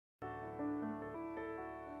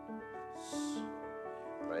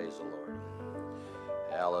Praise the Lord.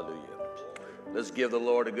 Hallelujah. Let's give the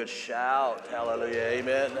Lord a good shout. Hallelujah.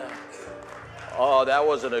 Amen. Oh, that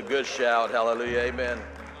wasn't a good shout. Hallelujah. Amen.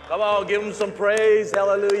 Come on, give him some praise.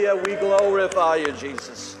 Hallelujah. We glorify you,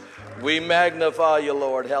 Jesus. We magnify you,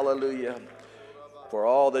 Lord. Hallelujah. For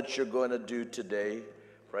all that you're going to do today.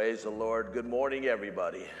 Praise the Lord. Good morning,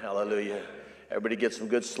 everybody. Hallelujah. Everybody get some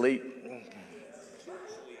good sleep.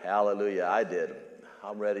 Hallelujah. I did.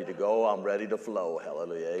 I'm ready to go. I'm ready to flow.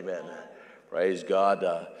 Hallelujah. Amen. Praise God.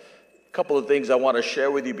 A couple of things I want to share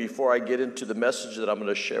with you before I get into the message that I'm going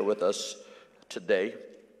to share with us today.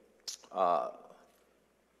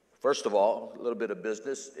 First of all, a little bit of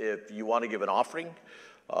business. If you want to give an offering,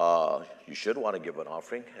 you should want to give an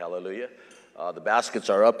offering. Hallelujah. The baskets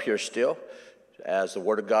are up here still as the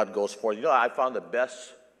Word of God goes forth. You know, I found the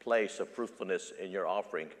best place of fruitfulness in your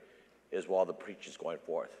offering is while the preach is going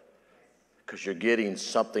forth. Because you're getting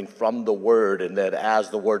something from the Word, and that as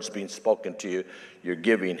the Word's being spoken to you, you're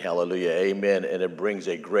giving, hallelujah, amen, and it brings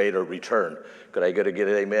a greater return. Could I get an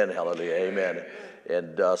amen, hallelujah, amen.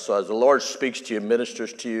 And so as the Lord speaks to you,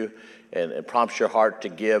 ministers to you, and prompts your heart to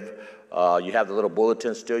give, you have the little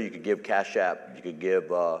bulletin still. You could give Cash App, you could give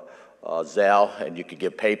Zelle, and you could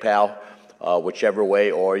give PayPal, whichever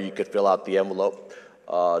way, or you could fill out the envelope.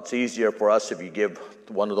 It's easier for us if you give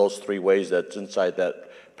one of those three ways that's inside that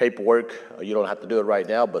paperwork. You don't have to do it right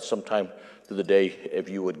now, but sometime through the day if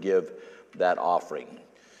you would give that offering.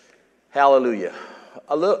 Hallelujah.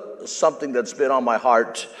 Something that's been on my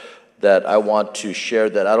heart that I want to share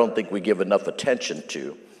that I don't think we give enough attention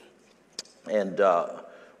to. And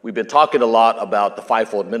we've been talking a lot about the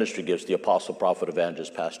fivefold ministry gifts, the apostle, prophet,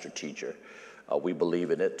 evangelist, pastor, teacher. We believe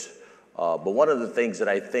in it. But one of the things that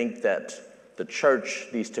I think that the church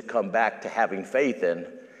needs to come back to having faith in,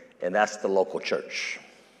 and that's the local church.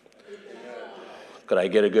 Could I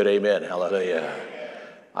get a good amen? Hallelujah.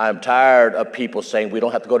 I'm tired of people saying we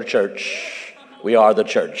don't have to go to church. We are the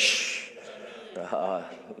church.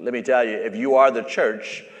 Let me tell you, if you are the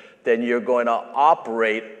church, then you're going to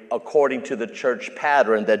operate according to the church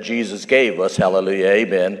pattern that Jesus gave us. Hallelujah.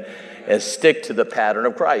 Amen. And stick to the pattern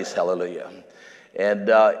of Christ. Hallelujah. And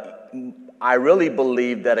I really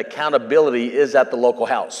believe that accountability is at the local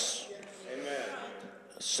house.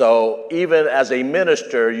 So even as a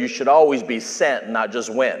minister, you should always be sent, not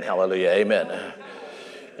just went. Hallelujah. Amen.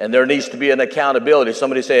 And there needs to be an accountability.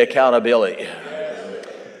 Somebody say accountability.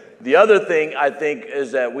 The other thing I think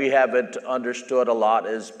is that we haven't understood a lot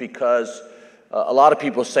is because a lot of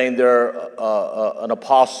people saying they're an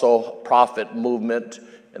apostle, prophet movement,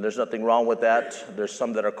 and there's nothing wrong with that. There's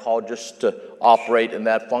some that are called just to operate in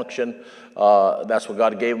that function. That's what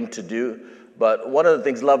God gave them to do. But one of the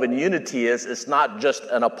things love and unity is, it's not just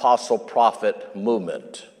an apostle prophet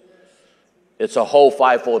movement. It's a whole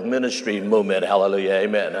fivefold ministry movement. Hallelujah.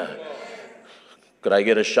 Amen. Could I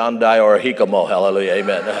get a Shandai or a Hikamo? Hallelujah.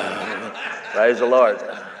 Amen. Praise the Lord.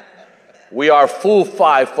 We are full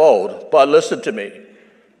fivefold, but listen to me.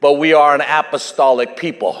 But we are an apostolic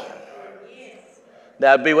people.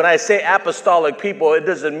 Now, when I say apostolic people, it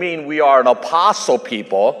doesn't mean we are an apostle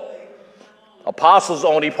people. Apostles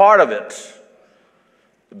only part of it.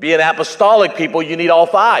 To be an apostolic people, you need all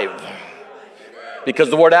five. Because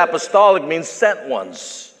the word apostolic means sent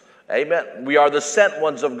ones. Amen. We are the sent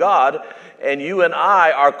ones of God, and you and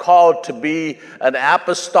I are called to be an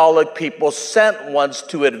apostolic people, sent ones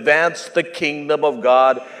to advance the kingdom of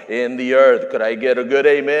God in the earth. Could I get a good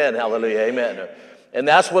amen? Hallelujah. Amen. And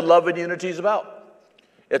that's what love and unity is about.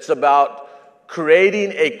 It's about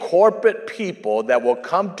creating a corporate people that will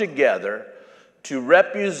come together to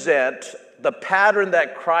represent the pattern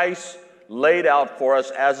that Christ laid out for us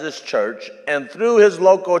as his church. And through his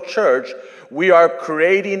local church, we are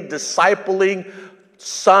creating, discipling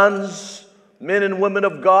sons, men and women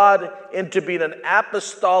of God into being an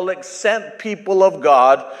apostolic sent people of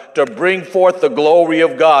God to bring forth the glory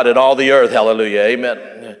of God in all the earth. Hallelujah.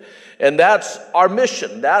 Amen. And that's our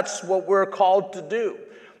mission. That's what we're called to do.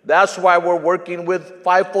 That's why we're working with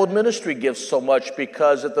fivefold ministry gifts so much,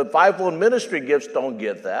 because if the fivefold ministry gifts don't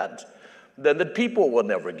get that, then the people will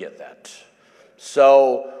never get that.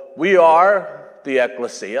 So we are the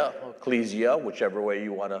ecclesia, whichever way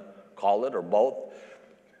you want to call it, or both.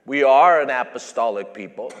 We are an apostolic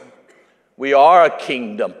people. We are a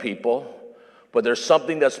kingdom people. But there's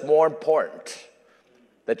something that's more important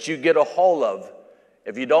that you get a hold of.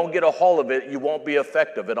 If you don't get a hold of it, you won't be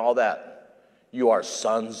effective in all that. You are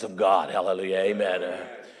sons of God. Hallelujah. Amen.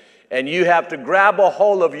 And you have to grab a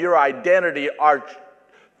hold of your identity. Our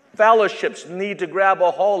fellowships need to grab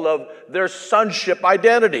a hold of their sonship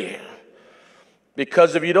identity.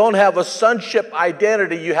 Because if you don't have a sonship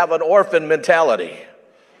identity, you have an orphan mentality.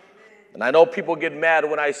 And I know people get mad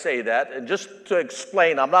when I say that. And just to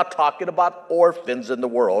explain, I'm not talking about orphans in the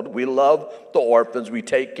world. We love the orphans. We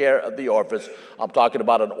take care of the orphans. I'm talking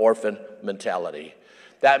about an orphan mentality.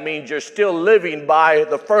 That means you're still living by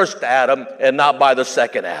the first Adam and not by the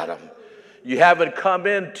second Adam. You haven't come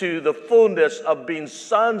into the fullness of being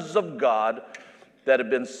sons of God that have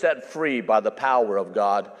been set free by the power of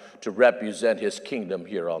God to represent his kingdom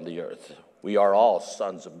here on the earth. We are all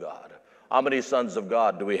sons of God. How many sons of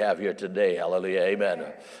God do we have here today? Hallelujah, amen.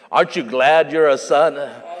 Aren't you glad you're a son?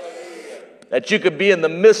 That you could be in the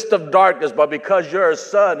midst of darkness, but because you're a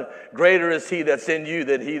son, greater is he that's in you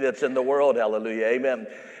than he that's in the world. Hallelujah, amen.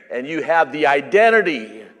 And you have the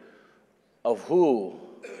identity of who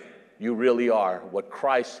you really are, what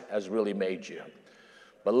Christ has really made you.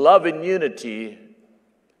 But love and unity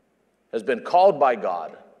has been called by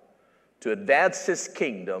God to advance his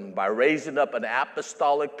kingdom by raising up an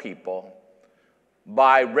apostolic people,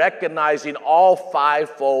 by recognizing all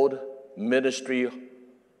fivefold ministry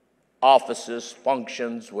offices,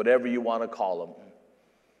 functions, whatever you want to call them.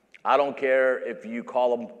 I don't care if you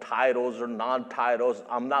call them titles or non-titles.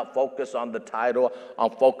 I'm not focused on the title.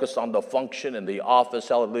 I'm focused on the function and the office.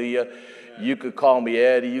 Hallelujah. You could call me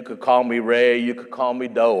Eddie. You could call me Ray. You could call me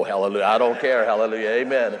Doe. Hallelujah. I don't care. Hallelujah.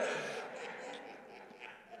 Amen.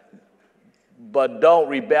 But don't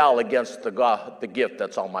rebel against the gift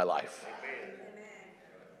that's on my life.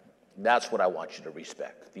 That's what I want you to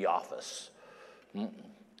respect, the office.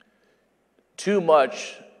 Too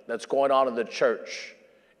much that's going on in the church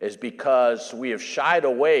is because we have shied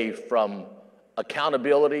away from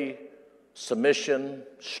accountability, submission,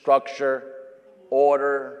 structure,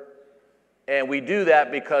 order. And we do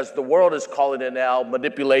that because the world is calling it now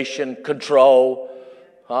manipulation, control.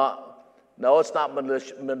 No, it's not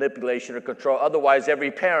manipulation or control. Otherwise, every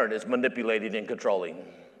parent is manipulating and controlling.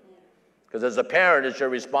 Because as a parent, it's your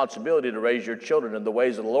responsibility to raise your children in the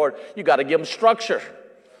ways of the Lord. You got to give them structure.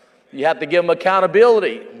 You have to give them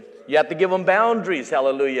accountability. You have to give them boundaries.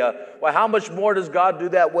 Hallelujah. Well, how much more does God do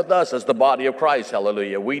that with us as the body of Christ?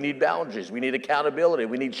 Hallelujah. We need boundaries. We need accountability.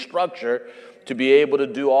 We need structure to be able to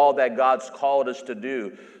do all that God's called us to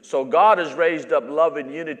do. So God has raised up love and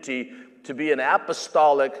unity to be an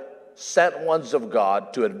apostolic sent ones of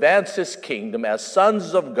God to advance his kingdom as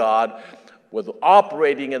sons of God, with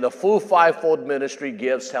operating in the full fivefold ministry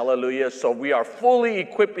gifts. Hallelujah. So we are fully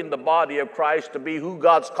equipping the body of Christ to be who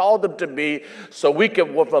God's called them to be, so we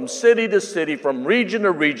can, from city to city, from region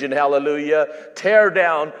to region, hallelujah, tear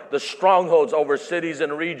down the strongholds over cities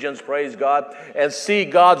and regions, praise God, and see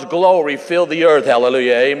God's glory fill the earth.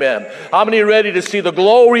 Hallelujah. Amen. How many are ready to see the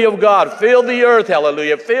glory of God fill the earth?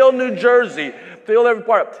 Hallelujah. Fill New Jersey. Fill every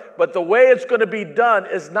part. But the way it's going to be done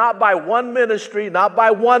is not by one ministry, not by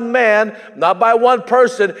one man, not by one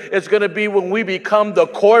person. It's going to be when we become the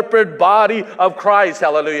corporate body of Christ.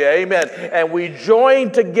 Hallelujah. Amen. And we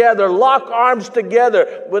join together, lock arms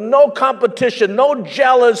together with no competition, no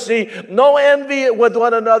jealousy, no envy with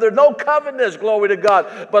one another, no covetousness, glory to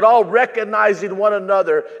God, but all recognizing one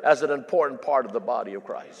another as an important part of the body of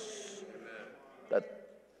Christ. That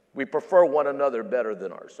we prefer one another better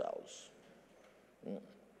than ourselves.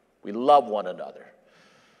 We love one another.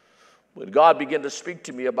 When God began to speak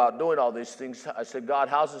to me about doing all these things, I said, God,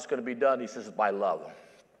 how's this going to be done? He says, by love.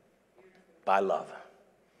 By love.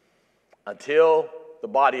 Until the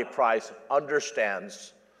body of Christ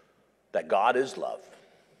understands that God is love,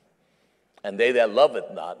 and they that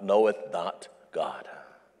loveth not knoweth not God.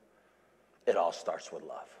 It all starts with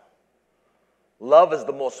love. Love is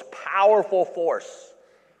the most powerful force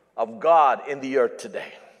of God in the earth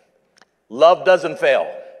today. Love doesn't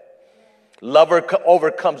fail. Love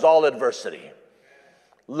overcomes all adversity.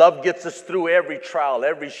 Love gets us through every trial,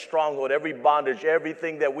 every stronghold, every bondage,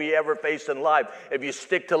 everything that we ever face in life. If you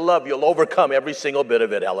stick to love, you'll overcome every single bit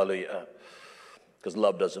of it. Hallelujah. Because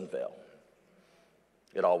love doesn't fail.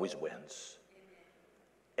 It always wins.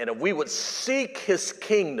 And if we would seek his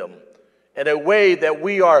kingdom in a way that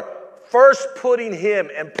we are first putting him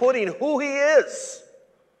and putting who he is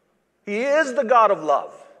the God of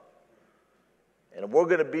love. And if we're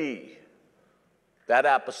going to be that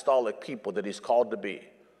apostolic people that he's called to be,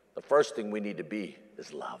 the first thing we need to be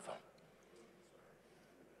is love.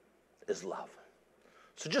 Is love.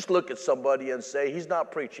 So just look at somebody and say, he's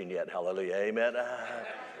not preaching yet. Hallelujah. Amen.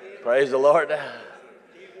 Praise the Lord.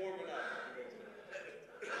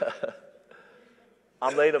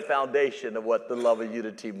 I'm laying a foundation of what the Love and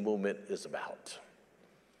Unity movement is about.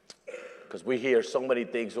 Because we hear so many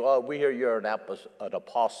things. Well, we hear you're an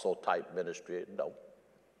apostle type ministry. No.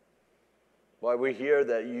 Well, we hear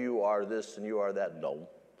that you are this and you are that. No.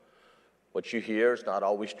 What you hear is not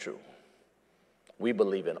always true. We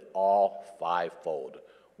believe in all fivefold.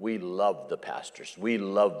 We love the pastors. We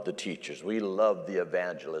love the teachers. We love the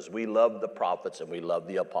evangelists. We love the prophets, and we love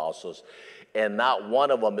the apostles. And not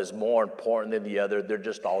one of them is more important than the other. They're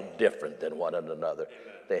just all different than one another.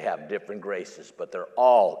 They have different graces, but they're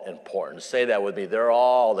all important. Say that with me. They're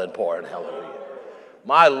all important. Hallelujah.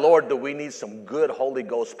 My Lord, do we need some good Holy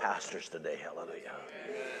Ghost pastors today. Hallelujah.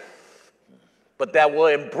 But that will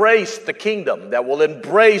embrace the kingdom, that will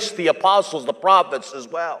embrace the apostles, the prophets as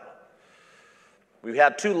well. We've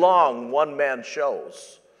had too long one-man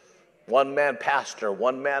shows, one-man pastor,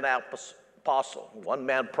 one-man apostle,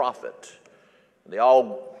 one-man prophet. They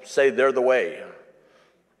all say they're the way.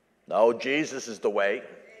 No, Jesus is the way. Amen.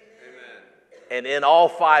 And in all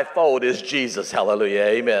fivefold is Jesus. Hallelujah.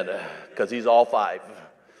 Amen. Because he's all five.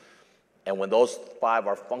 And when those five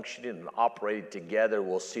are functioning and operating together,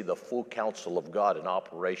 we'll see the full counsel of God in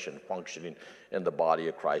operation, functioning in the body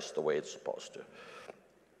of Christ the way it's supposed to.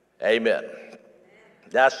 Amen.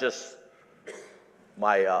 That's just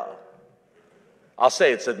my, I'll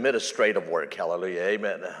say it's administrative work. Hallelujah.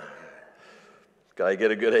 Amen. Can I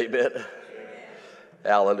get a good amen? Amen.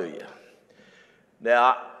 Hallelujah.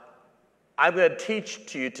 Now, I'm going to teach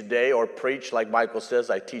to you today, or preach, like Michael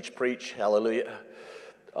says. I teach, preach. Hallelujah.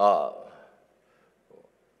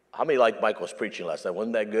 How many like Michael's preaching last night?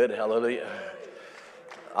 Wasn't that good? Hallelujah.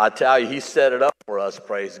 I tell you, he set it up for us,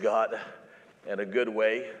 praise God, in a good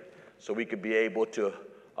way, so we could be able to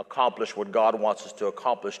accomplish what God wants us to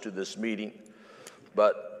accomplish to this meeting.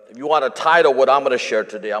 But if you want a title, what I'm going to share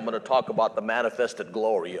today, I'm going to talk about the manifested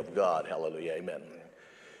glory of God. Hallelujah. Amen.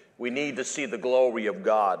 We need to see the glory of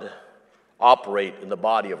God operate in the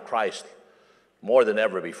body of Christ more than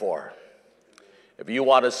ever before. If you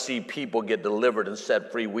want to see people get delivered and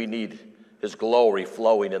set free, we need his glory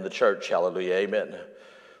flowing in the church. Hallelujah. Amen.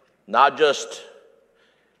 Not just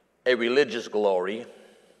a religious glory,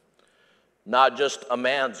 not just a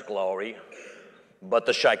man's glory, but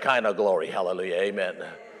the Shekinah glory. Hallelujah. Amen.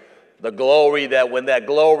 The glory that when that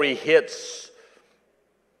glory hits,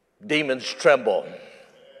 demons tremble.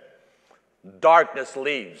 Darkness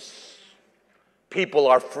leaves. People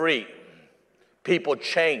are free. People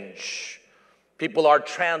change. People are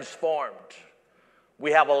transformed.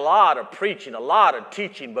 We have a lot of preaching, a lot of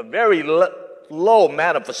teaching, but very low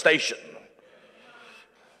manifestation.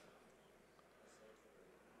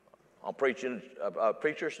 I'm preaching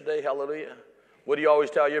preachers today, hallelujah. What do you always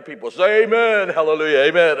tell your people? Say amen, hallelujah,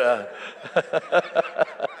 amen.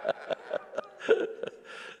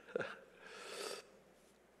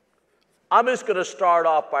 I'm just going to start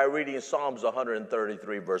off by reading Psalms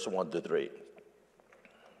 133, verse 1 to 3.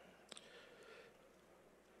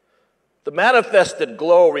 The manifested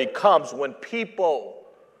glory comes when people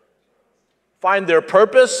find their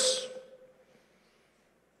purpose,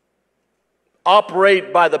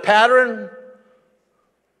 operate by the pattern,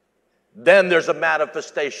 then there's a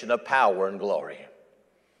manifestation of power and glory.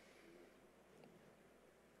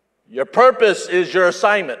 Your purpose is your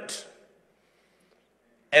assignment.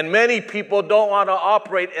 And many people don't want to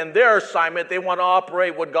operate in their assignment. They want to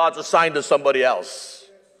operate what God's assigned to somebody else.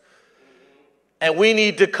 And we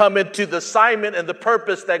need to come into the assignment and the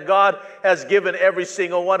purpose that God has given every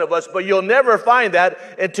single one of us. But you'll never find that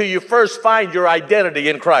until you first find your identity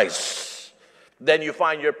in Christ. Then you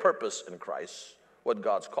find your purpose in Christ, what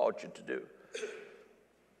God's called you to do.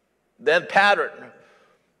 Then pattern.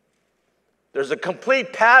 There's a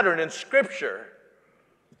complete pattern in Scripture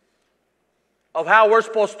of how we're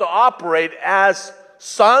supposed to operate as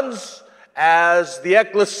sons, as the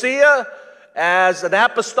ecclesia, as an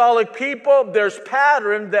apostolic people. There's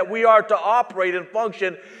pattern that we are to operate and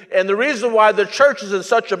function. And the reason why the church is in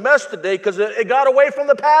such a mess today, because it got away from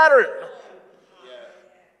the pattern.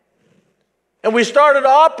 And we started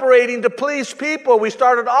operating to please people. We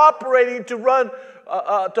started operating to run,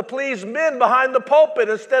 to please men behind the pulpit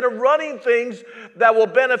instead of running things that will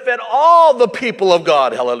benefit all the people of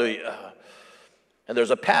God. Hallelujah. And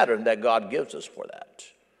there's a pattern that God gives us for that.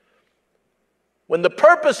 When the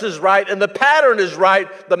purpose is right and the pattern is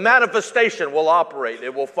right, the manifestation will operate.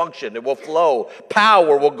 It will function. It will flow.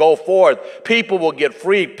 Power will go forth. People will get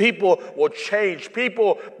free. People will change.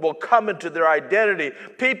 People will come into their identity.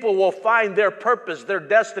 People will find their purpose, their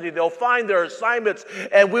destiny. They'll find their assignments,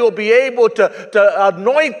 and we'll be able to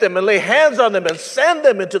anoint them and lay hands on them and send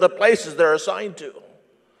them into the places they're assigned to.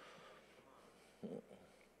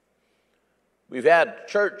 We've had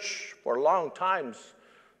church for long times.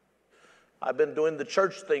 I've been doing the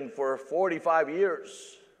church thing for 45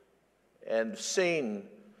 years and seen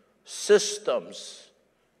systems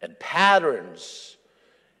and patterns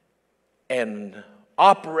and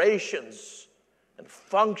operations and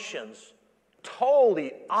functions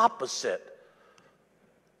totally opposite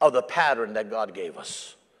of the pattern that God gave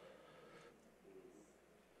us.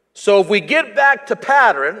 So if we get back to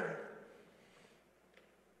pattern,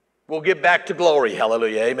 we'll get back to glory.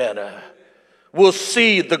 Hallelujah. Amen. We'll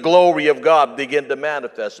see the glory of God begin to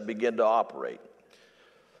manifest and begin to operate.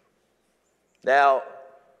 Now,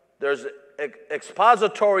 there's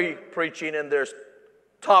expository preaching and there's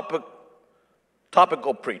topical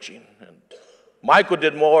preaching. And Michael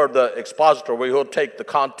did more of the expository, where he'll take the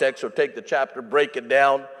context or take the chapter, break it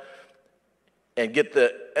down, and get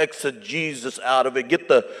the exegesis out of it, get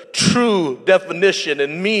the true definition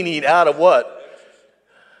and meaning out of what?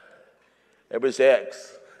 Everybody say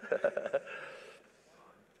X.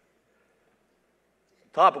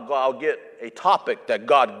 Topical, I'll get a topic that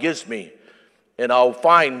God gives me, and I'll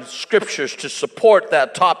find scriptures to support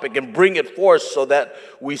that topic and bring it forth so that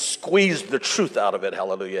we squeeze the truth out of it.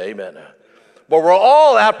 Hallelujah. Amen. But we're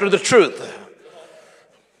all after the truth.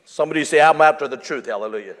 Somebody say, I'm after the truth.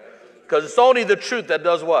 Hallelujah. Because it's only the truth that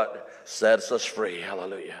does what? Sets us free.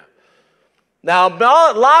 Hallelujah. Now,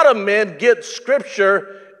 a lot of men get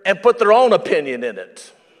scripture and put their own opinion in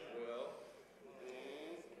it.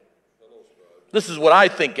 This is what I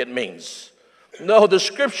think it means. No, the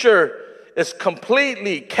scripture is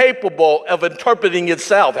completely capable of interpreting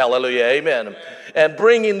itself. Hallelujah. Amen. And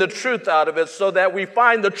bringing the truth out of it so that we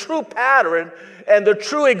find the true pattern and the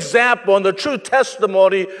true example and the true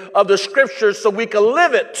testimony of the scriptures so we can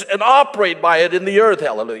live it and operate by it in the earth.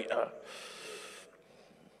 Hallelujah.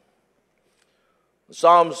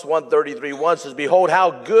 Psalms 133:1 says, behold,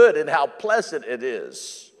 how good and how pleasant it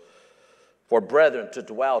is for brethren to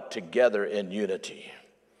dwell together in unity.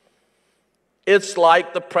 It's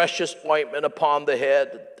like the precious ointment upon the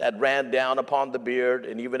head that ran down upon the beard,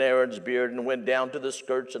 and even Aaron's beard, and went down to the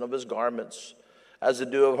skirts of his garments, as the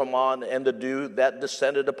dew of Hermon, and the dew that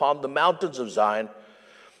descended upon the mountains of Zion.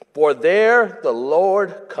 For there the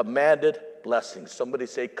Lord commanded blessings. Somebody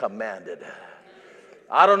say commanded.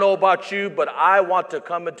 I don't know about you, but I want to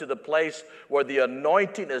come into the place where the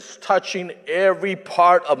anointing is touching every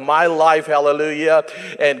part of my life, hallelujah,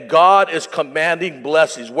 and God is commanding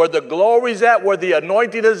blessings. Where the glory's at, where the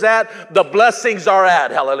anointing is at, the blessings are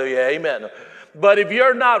at, hallelujah, amen. But if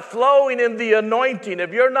you're not flowing in the anointing,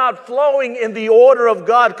 if you're not flowing in the order of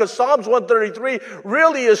God, because Psalms 133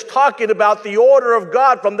 really is talking about the order of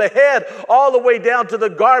God from the head all the way down to the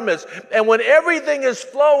garments. And when everything is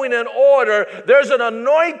flowing in order, there's an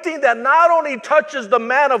anointing that not only touches the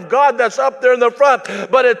man of God that's up there in the front,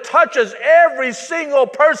 but it touches every single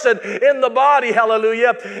person in the body,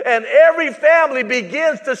 hallelujah. And every family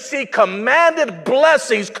begins to see commanded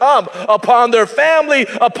blessings come upon their family,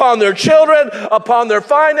 upon their children, upon their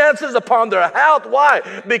finances, upon their health.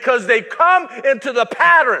 Why? Because they come into the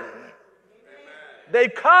pattern. They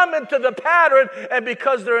come into the pattern, and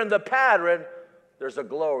because they're in the pattern, there's a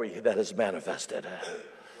glory that is manifested.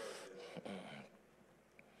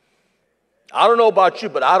 I don't know about you,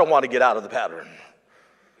 but I don't want to get out of the pattern.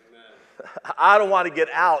 I don't want to get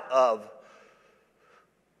out of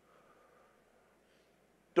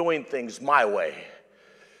doing things my way.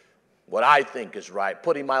 What I think is right,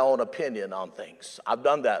 putting my own opinion on things. I've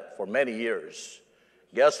done that for many years.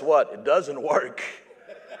 Guess what? It doesn't work.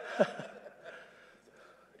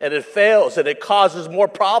 And it fails, and it causes more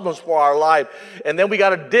problems for our life. And then we got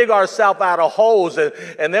to dig ourselves out of holes,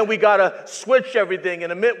 and then we got to switch everything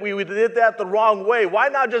and admit we did that the wrong way. Why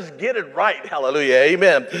not just get it right? Hallelujah,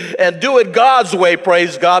 amen. And do it God's way,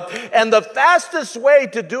 praise God. And the fastest way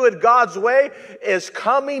to do it God's way is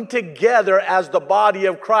coming together as the body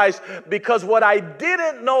of Christ, because what I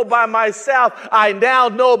didn't know by myself, I now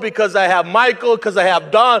know because I have Michael, because I have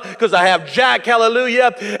Don, because I have Jack,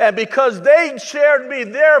 hallelujah, and because they shared me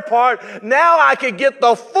their part, now I can get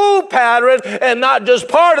the full pattern and not just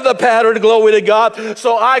part of the pattern, glory to God,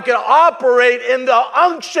 so I can operate in the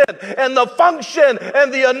unction and the function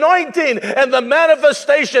and the anointing and the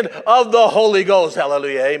manifestation of the Holy Ghost,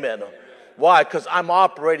 hallelujah, amen. Why? Because I'm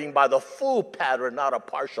operating by the full pattern, not a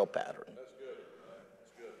partial pattern.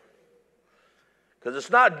 Because it's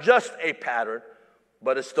not just a pattern,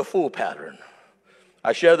 but it's the full pattern.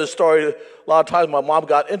 I share this story a lot of times. My mom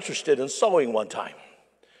got interested in sewing one time.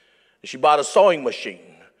 She bought a sewing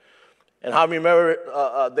machine. And how many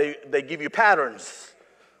remember they give you patterns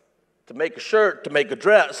to make a shirt, to make a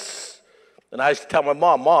dress. And I used to tell my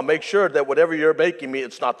mom, make sure that whatever you're making me,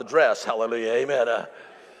 it's not the dress. Hallelujah, amen.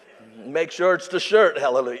 Make sure it's the shirt,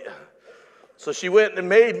 hallelujah. So she went and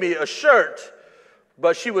made me a shirt,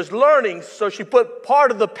 but she was learning, so she put part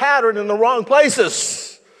of the pattern in the wrong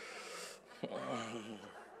places.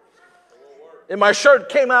 And my shirt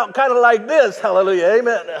came out kind of like this, hallelujah,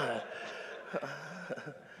 amen.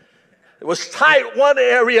 It was tight one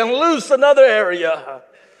area and loose another area.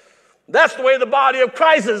 That's the way the body of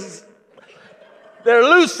Christ is. They're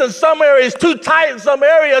loose in some areas, too tight in some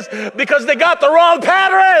areas because they got the wrong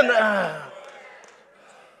pattern.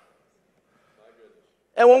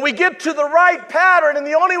 And when we get to the right pattern, and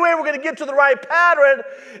the only way we're going to get to the right pattern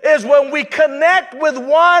is when we connect with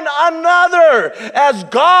one another as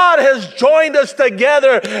God has joined us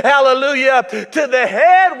together, hallelujah, to the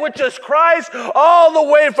head, which is Christ, all the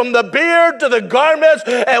way from the beard to the garments.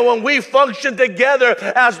 And when we function together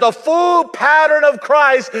as the full pattern of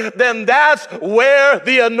Christ, then that's where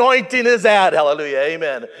the anointing is at, hallelujah,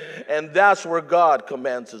 amen. And that's where God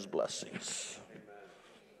commands his blessings.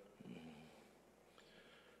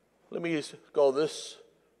 Let me go this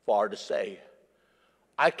far to say,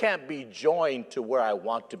 I can't be joined to where I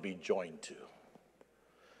want to be joined to.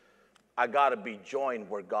 I got to be joined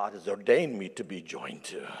where God has ordained me to be joined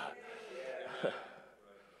to.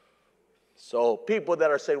 So people that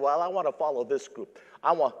are saying, well, I want to follow this group.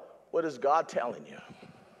 What is God telling you?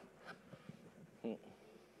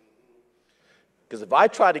 Because if I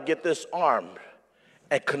try to get this arm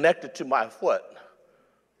and connect it to my foot,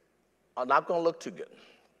 I'm not going to look too good.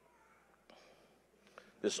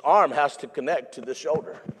 This arm has to connect to the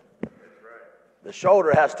shoulder. The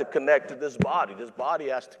shoulder has to connect to this body. This body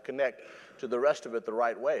has to connect to the rest of it the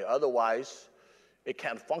right way. Otherwise, it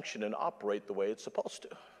can't function and operate the way it's supposed to.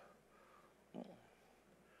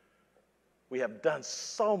 We have done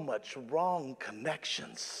so much wrong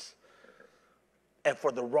connections and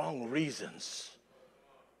for the wrong reasons.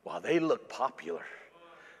 While they look popular,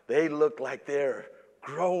 they look like they're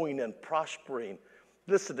growing and prospering.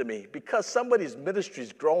 Listen to me, because somebody's ministry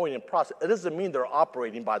is growing and prospering, it doesn't mean they're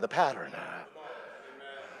operating by the pattern.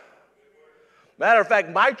 Matter of fact,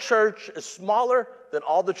 my church is smaller than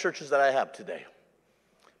all the churches that I have today,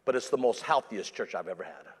 but it's the most healthiest church I've ever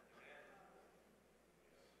had.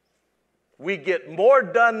 We get more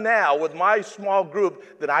done now with my small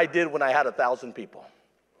group than I did when I had 1,000 people.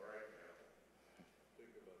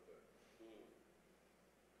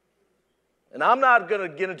 And I'm not going to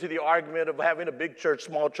get into the argument of having a big church,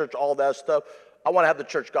 small church, all that stuff. I want to have the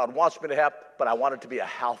church God wants me to have, but I want it to be a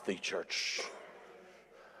healthy church.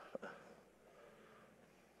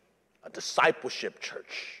 A discipleship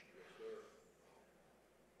church.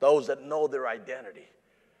 Those that know their identity.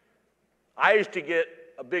 I used to get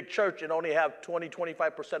a big church and only have 20,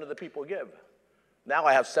 25% of the people give. Now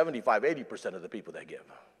I have 75, 80% of the people that give.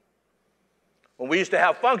 When we used to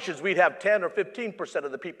have functions, we'd have 10 or 15%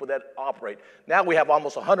 of the people that operate. Now we have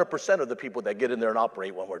almost 100% of the people that get in there and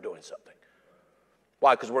operate when we're doing something.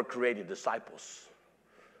 Why? Because we're creating disciples.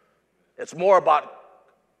 It's more about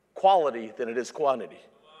quality than it is quantity.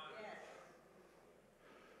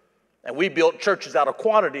 And we built churches out of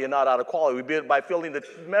quantity and not out of quality. We built by filling the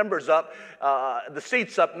members up, the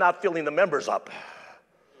seats up, not filling the members up.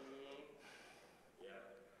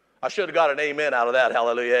 I should have got an amen out of that.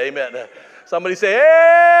 Hallelujah. Amen. Somebody say,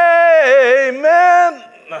 amen.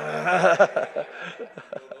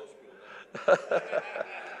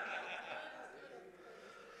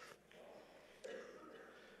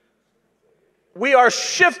 We are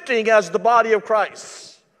shifting as the body of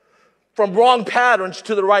Christ from wrong patterns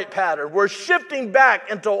to the right pattern. We're shifting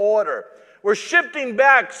back into order. We're shifting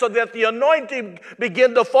back so that the anointing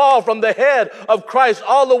begin to fall from the head of Christ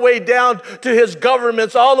all the way down to his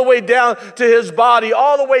governments, all the way down to his body,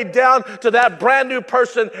 all the way down to that brand new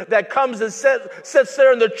person that comes and sits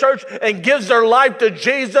there in the church and gives their life to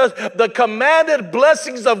Jesus. The commanded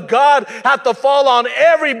blessings of God have to fall on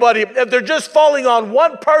everybody. If they're just falling on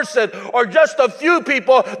one person or just a few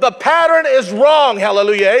people, the pattern is wrong.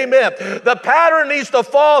 Hallelujah. Amen. The pattern needs to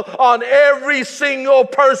fall on every single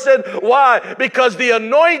person. Why? Because the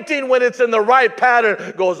anointing, when it's in the right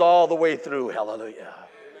pattern, goes all the way through. Hallelujah.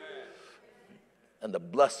 Amen. And the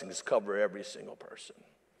blessings cover every single person.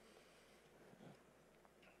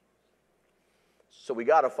 So we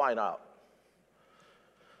got to find out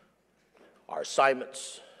our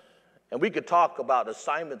assignments. And we could talk about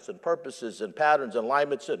assignments and purposes and patterns and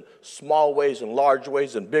alignments in small ways and large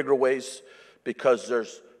ways and bigger ways, because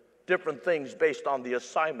there's different things based on the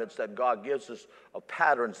assignments that God gives us, of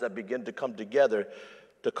patterns that begin to come together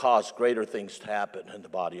to cause greater things to happen in the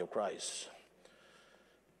body of Christ.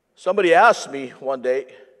 Somebody asked me one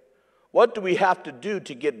day, what do we have to do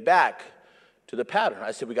to get back to the pattern?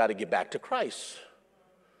 I said, we got to get back to Christ.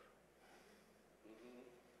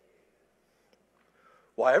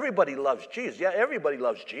 Well, everybody loves Jesus. Yeah, everybody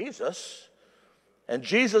loves Jesus. And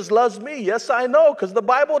Jesus loves me. Yes, I know, because the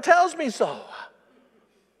Bible tells me so.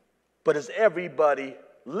 But is everybody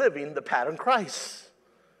living the pattern Christ?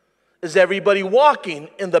 Is everybody walking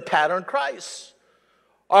in the pattern Christ?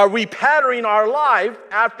 Are we patterning our life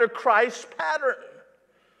after Christ's pattern?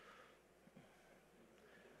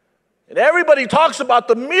 And everybody talks about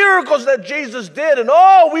the miracles that Jesus did, and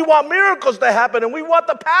we want miracles to happen, and we want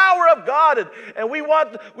the power of God, and we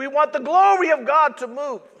want the glory of God to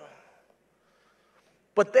move.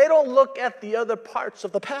 But they don't look at the other parts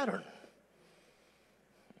of the pattern.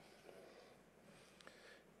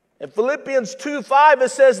 In Philippians 2:5 it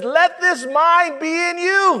says, "Let this mind be in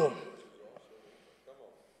you,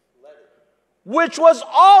 which was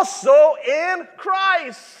also in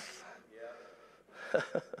Christ."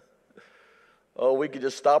 Oh, we could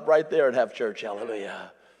just stop right there and have church.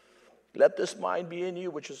 Hallelujah. "Let this mind be in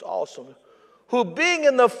you, which is also, who being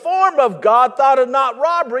in the form of God, thought it not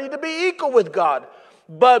robbery to be equal with God,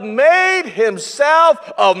 but made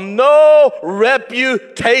himself of no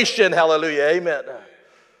reputation." Hallelujah. Amen.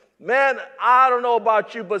 Man, I don't know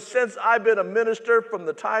about you, but since I've been a minister, from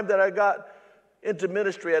the time that I got into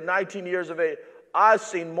ministry at 19 years of age, I've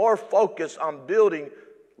seen more focus on building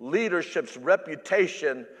leadership's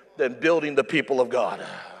reputation than building the people of God.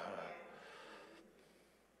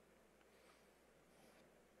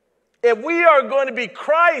 If we are going to be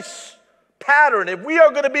Christ's pattern, if we are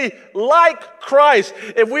going to be like Christ,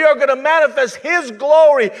 if we are going to manifest his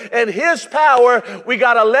glory and his power, we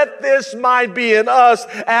got to let this mind be in us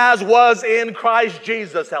as was in Christ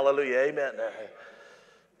Jesus. Hallelujah. Amen.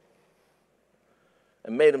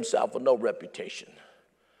 And made himself of no reputation,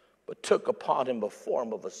 but took upon him the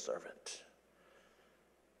form of a servant,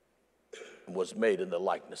 and was made in the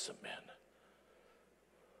likeness of men.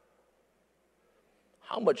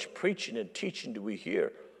 How much preaching and teaching do we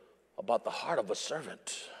hear about the heart of a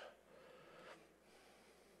servant?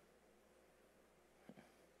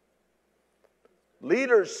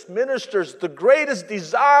 Leaders, ministers, the greatest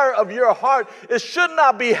desire of your heart, it should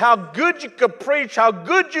not be how good you could preach, how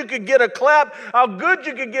good you could get a clap, how good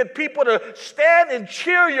you could get people to stand and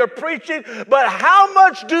cheer your preaching, but how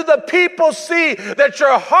much do the people see that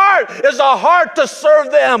your heart is a heart to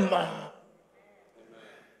serve them?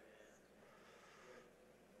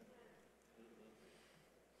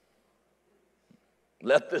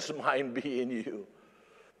 Let this mind be in you.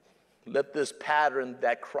 Let this pattern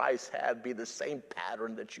that Christ had be the same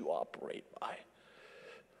pattern that you operate by.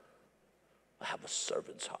 I have a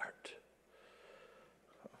servant's heart.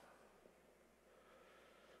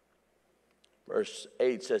 Verse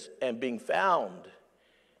 8 says, "And being found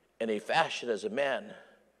in a fashion as a man."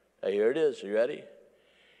 Now here it is. Are you ready?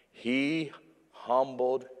 "He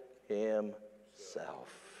humbled himself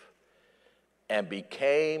and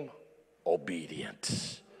became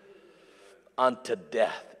obedient unto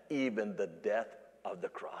death, even the death of the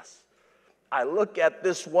cross." I look at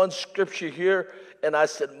this one scripture here and I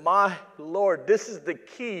said, my Lord, this is the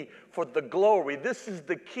key for the glory. This is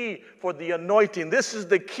the key for the anointing. This is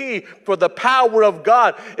the key for the power of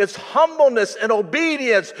God. It's humbleness and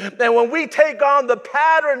obedience. And when we take on the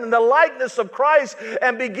pattern and the likeness of Christ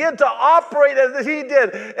and begin to operate as he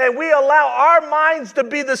did, and we allow our minds to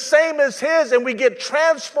be the same as his, and we get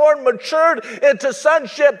transformed, matured into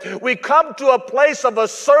sonship, we come to a place of a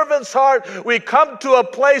servant's heart. We come to a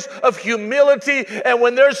place of humility. And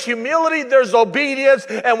when there's humility, there's obedience.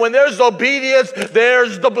 And when there's obedience,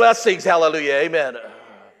 there's the blessings. Hallelujah. Amen.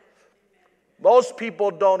 Most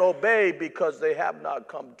people don't obey because they have not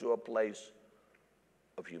come to a place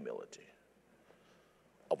of humility,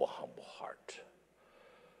 of a humble heart.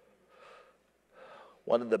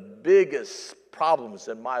 One of the biggest problems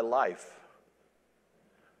in my life,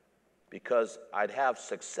 because I'd have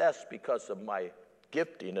success because of my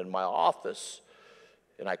gifting in my office,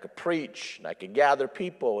 and I could preach, and I could gather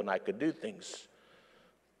people, and I could do things,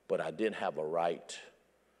 but I didn't have a right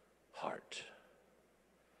heart.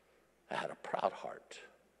 I had a proud heart,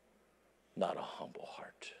 not a humble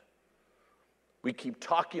heart. We keep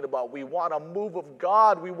talking about we want a move of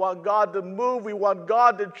God. We want God to move. We want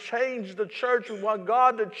God to change the church. We want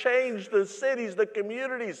God to change the cities, the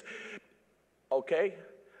communities. Okay,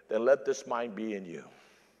 then let this mind be in you,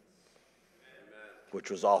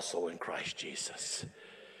 which was also in Christ Jesus.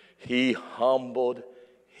 He humbled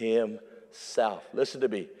himself. Listen to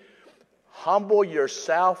me. Humble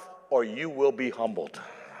yourself or you will be humbled.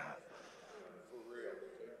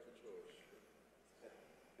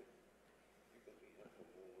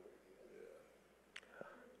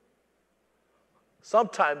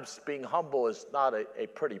 Sometimes being humble is not a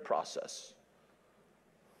pretty process.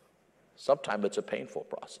 Sometimes it's a painful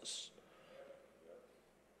process.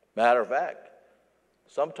 Matter of fact,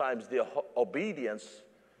 sometimes the obedience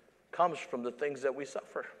comes from the things that we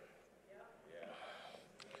suffer.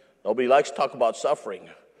 Nobody likes to talk about suffering.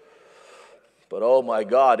 But oh my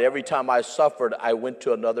God, every time I suffered, I went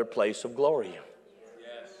to another place of glory.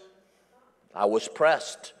 I was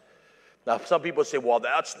pressed. Now, some people say, well,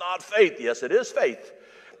 that's not faith. Yes, it is faith.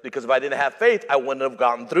 Because if I didn't have faith, I wouldn't have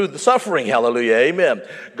gotten through the suffering. Hallelujah. Amen.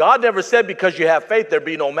 God never said because you have faith, there'd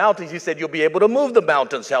be no mountains. He said you'll be able to move the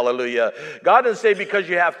mountains. Hallelujah. God didn't say because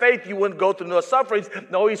you have faith, you wouldn't go through no sufferings.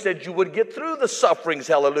 No, he said you would get through the sufferings.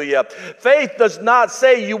 Hallelujah. Faith does not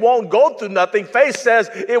say you won't go through nothing. Faith says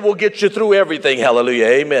it will get you through everything. Hallelujah.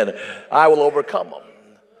 Amen. I will overcome them.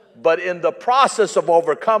 But in the process of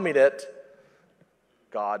overcoming it,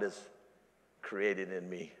 God has created in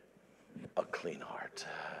me a clean heart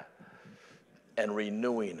and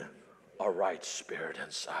renewing a right spirit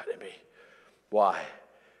inside of me. Why?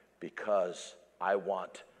 Because I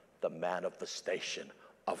want the manifestation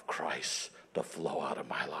of Christ to flow out of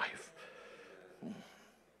my life.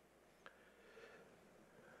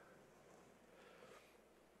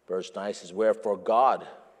 Verse 9 says, wherefore God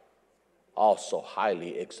also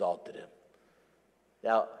highly exalted him.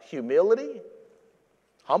 Now, humility,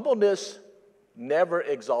 humbleness never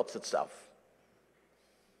exalts itself.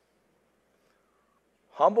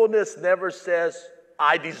 Humbleness never says,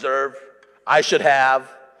 I deserve, I should have,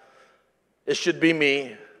 it should be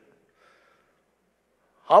me.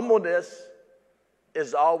 Humbleness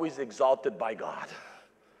is always exalted by God.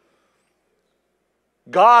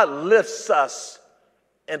 God lifts us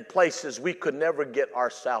in places we could never get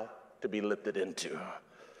ourselves to be lifted into.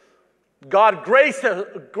 God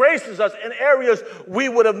graces us in areas we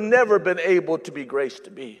would have never been able to be graced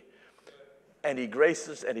to be. And he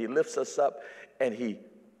graces and he lifts us up and he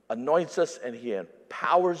anoints us and he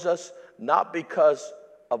empowers us, not because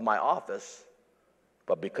of my office,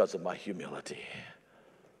 but because of my humility.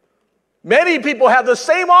 Many people have the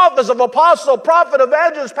same office of apostle, prophet,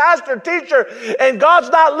 evangelist, pastor, teacher, and God's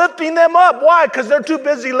not lifting them up. Why? Because they're too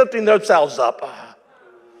busy lifting themselves up.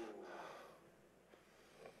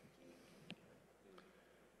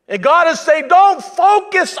 And God is saying, don't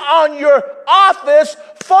focus on your office,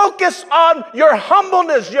 focus on your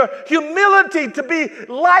humbleness, your humility to be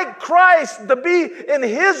like Christ, to be in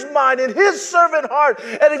his mind, in his servant heart.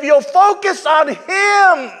 And if you'll focus on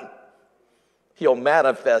him, he'll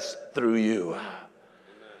manifest through you.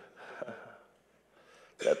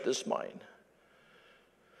 Let this mind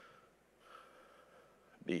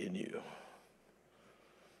be in you.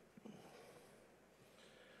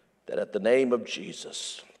 That at the name of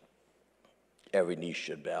Jesus, every knee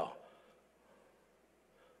should bow.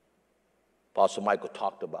 Apostle Michael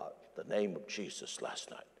talked about the name of Jesus last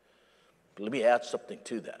night. But let me add something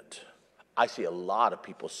to that. I see a lot of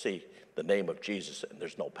people see the name of Jesus and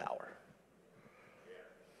there's no power.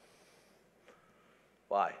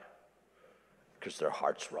 Why? Because their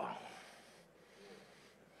heart's wrong.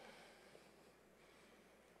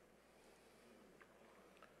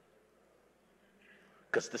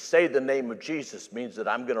 Because to say the name of Jesus means that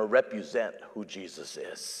I'm going to represent who Jesus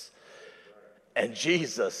is. And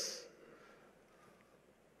Jesus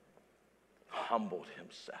humbled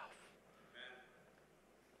himself,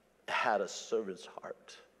 had a servant's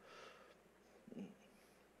heart.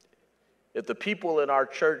 If the people in our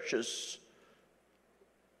churches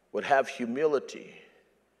would have humility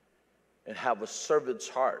and have a servant's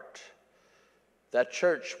heart, that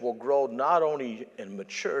church will grow not only in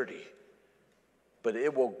maturity, but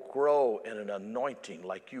it will grow in an anointing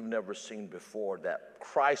like you've never seen before, that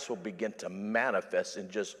Christ will begin to manifest and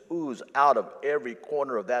just ooze out of every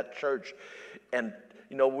corner of that church. And,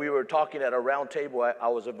 you know, we were talking at a round table. I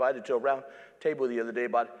was invited to a round table the other day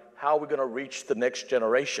about how we're going to reach the next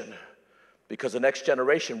generation, because the next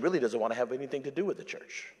generation really doesn't want to have anything to do with the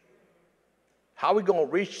church. How are we going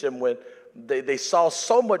to reach them when they saw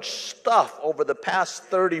so much stuff over the past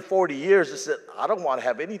 30, 40 years? They said, I don't want to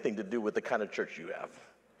have anything to do with the kind of church you have.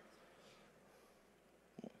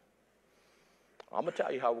 I'm going to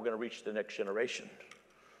tell you how we're going to reach the next generation.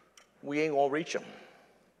 We ain't going to reach them.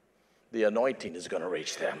 The anointing is going to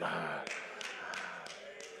reach them.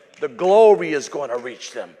 The glory is going to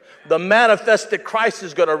reach them. The manifested Christ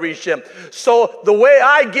is going to reach them. So the way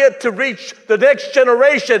I get to reach the next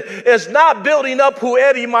generation is not building up who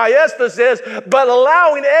Eddie Maestas is, but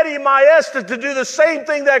allowing Eddie Maestas to do the same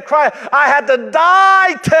thing that Christ. I had to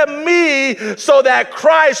die to me so that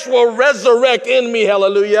Christ will resurrect in me.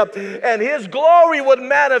 Hallelujah. And his glory would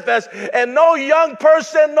manifest. And no young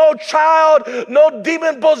person, no child, no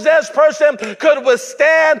demon-possessed person could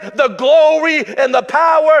withstand the glory and the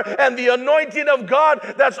power and the anointing of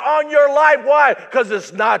God that's on your life. Why? Because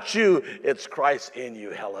it's not you, it's Christ in you.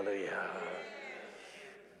 Hallelujah.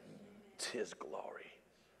 It's his glory.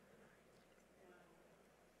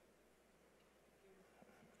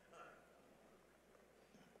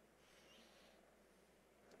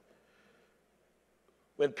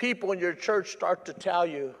 When people in your church start to tell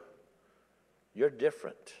you, you're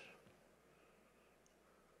different,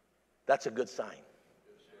 that's a good sign.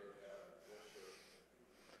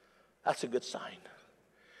 That's a good sign.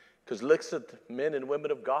 Because listen, men and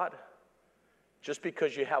women of God, just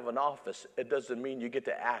because you have an office, it doesn't mean you get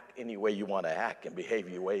to act any way you want to act and behave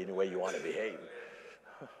any way you want to behave.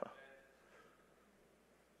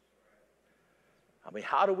 I mean,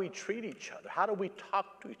 how do we treat each other? How do we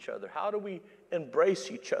talk to each other? How do we embrace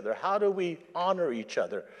each other? How do we honor each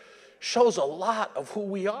other? Shows a lot of who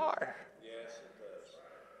we are. Yes, it does.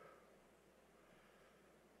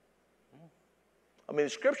 I mean,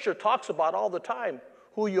 Scripture talks about all the time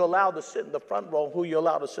who you allow to sit in the front row, who you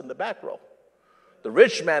allow to sit in the back row. The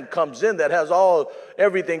rich man comes in that has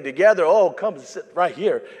everything together. Oh, come and sit right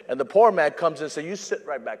here. And the poor man comes in and says, you sit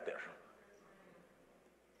right back there.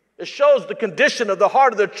 It shows the condition of the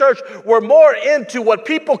heart of the church. We're more into what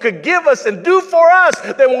people could give us and do for us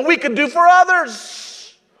than what we could do for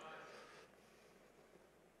others.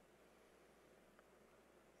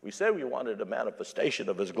 We said we wanted a manifestation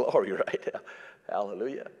of His glory, right?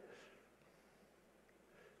 Hallelujah.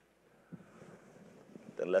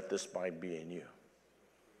 Then let this mind be in you,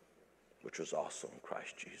 which was also in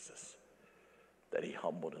Christ Jesus, that He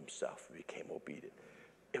humbled Himself and became obedient.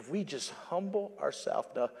 If we just humble ourselves,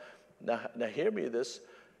 now hear me this,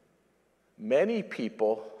 many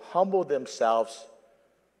people humble themselves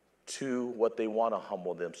to what they want to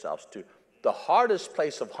humble themselves to. The hardest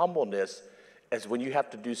place of humbleness is when you have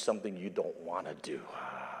to do something you don't want to do.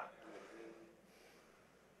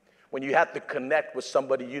 When you have to connect with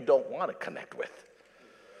somebody you don't want to connect with.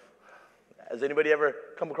 Has anybody ever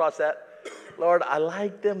come across that? Lord, I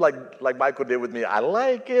like them, like Michael did with me. I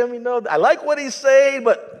like him, I like what he's saying,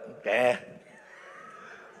 but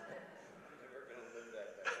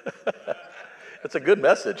It's a good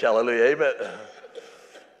message, hallelujah, amen.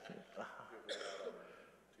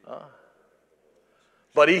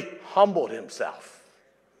 But he humbled himself.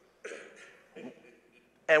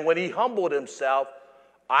 And when he humbled himself,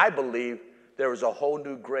 I believe there was a whole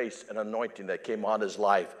new grace and anointing that came on his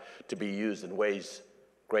life to be used in ways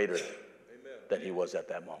greater than he was at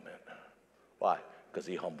that moment. Why? Because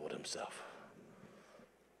he humbled himself.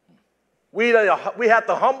 We have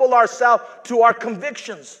to humble ourselves to our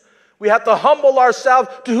convictions. We have to humble ourselves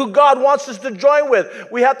to who God wants us to join with.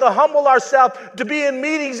 We have to humble ourselves to be in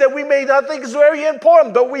meetings that we may not think is very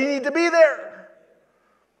important, but we need to be there.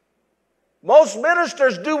 Most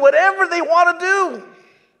ministers do whatever they want to do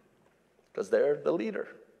because they're the leader.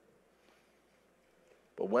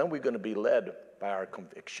 But when are we going to be led by our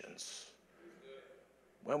convictions?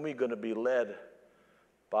 When are we going to be led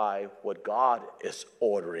by what God is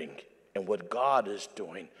ordering and what God is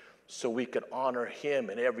doing so we can honor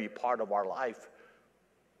Him in every part of our life?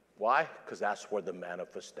 Why? Because that's where the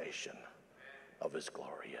manifestation of His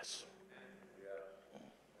glory is.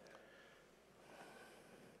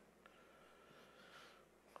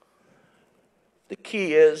 The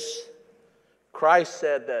key is, Christ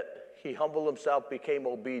said that He humbled Himself, became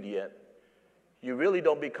obedient. You really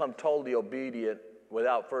don't become totally obedient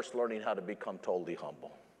without first learning how to become totally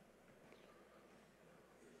humble.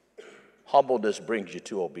 Humbleness brings you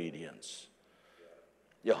to obedience.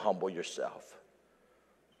 You humble yourself.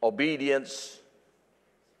 Obedience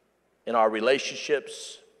in our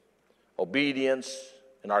relationships, obedience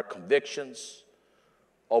in our convictions,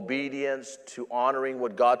 obedience to honoring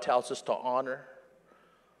what God tells us to honor,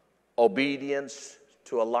 obedience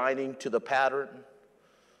to aligning to the pattern,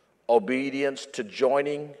 obedience to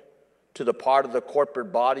joining to the part of the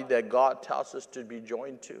corporate body that God tells us to be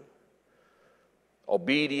joined to,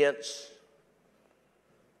 obedience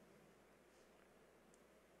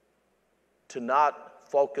to not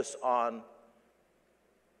focus on,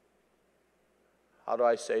 how do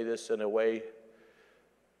I say this in a way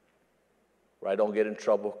where I don't get in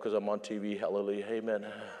trouble because I'm on TV, hallelujah, amen.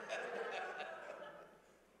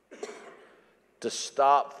 To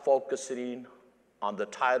stop focusing on the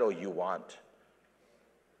title you want,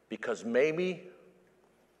 because maybe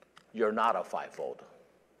you're not a fivefold.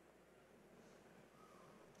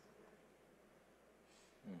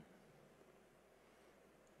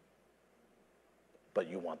 But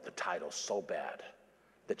you want the title so bad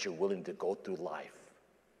that you're willing to go through life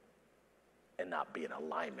and not be in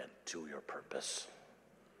alignment to your purpose,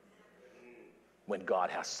 when God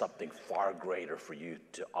has something far greater for you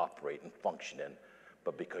to operate and function in,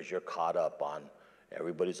 but because you're caught up on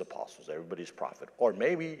everybody's apostles, everybody's prophet, or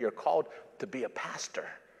maybe you're called to be a pastor,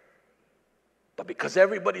 but because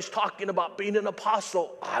everybody's talking about being an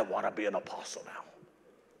apostle, I want to be an apostle now.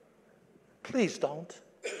 Please don't.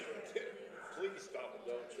 Please stop it,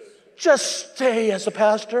 don't you? Just stay as a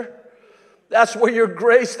pastor. That's where your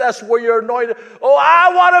grace, that's where you're anointed. Oh,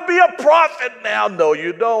 I want to be a prophet now. No,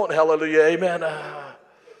 you don't. Hallelujah. Amen.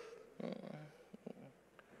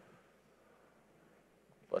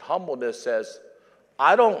 But humbleness says,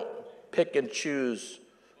 I don't pick and choose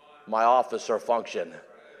my office or function.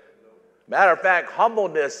 Matter of fact,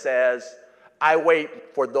 humbleness says, I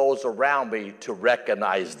wait for those around me to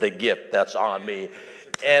recognize the gift that's on me.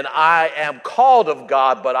 And I am called of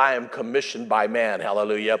God, but I am commissioned by man,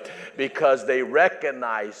 hallelujah, because they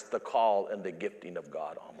recognize the call and the gifting of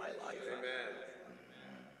God on my life. Amen.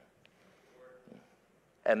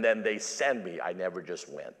 And then they send me. I never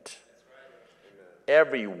just went.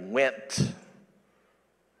 Every went, is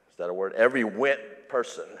that a word? Every went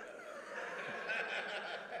person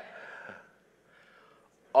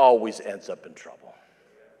always ends up in trouble.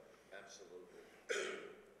 Absolutely.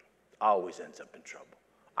 Always ends up in trouble.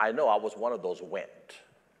 I know I was one of those went.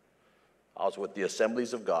 I was with the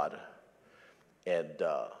Assemblies of God, and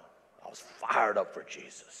I was fired up for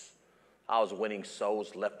Jesus. I was winning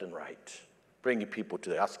souls left and right, bringing people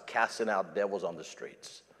to I was casting out devils on the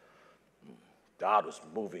streets. God was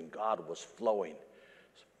moving. God was flowing.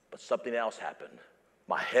 But something else happened.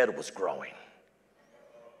 My head was growing.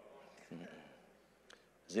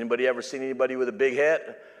 Has anybody ever seen anybody with a big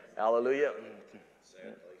head? Hallelujah.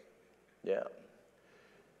 Yeah.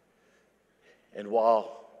 And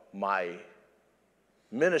while my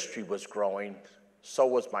ministry was growing, so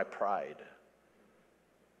was my pride.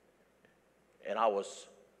 And I was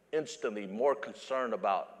instantly more concerned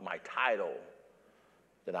about my title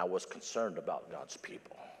than I was concerned about God's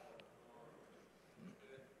people.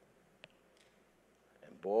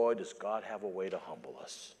 And boy, does God have a way to humble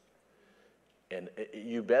us. And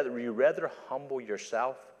you rather humble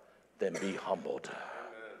yourself than be humbled.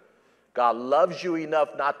 God loves you enough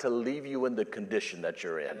not to leave you in the condition that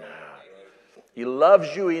you're in. He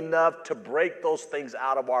loves you enough to break those things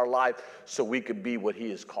out of our life so we can be what he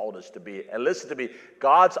has called us to be. And listen to me,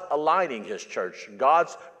 God's aligning his church.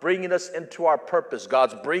 God's bringing us into our purpose.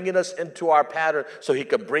 God's bringing us into our pattern so he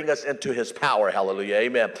can bring us into his power. Hallelujah,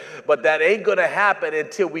 amen. But that ain't going to happen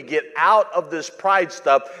until we get out of this pride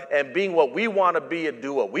stuff and being what we want to be and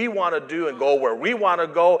do what we want to do and go where we want to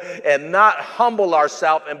go and not humble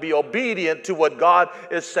ourselves and be obedient to what God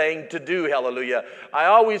is saying to do. Hallelujah. I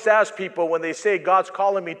always ask people when they say God's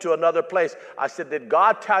calling me to another place, I said, did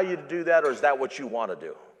God tell you to do that, or is that what you want to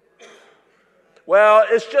do? Well,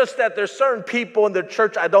 it's just that there's certain people in the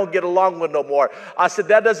church I don't get along with no more. I said,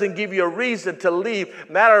 that doesn't give you a reason to leave.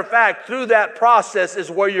 Matter of fact, through that process is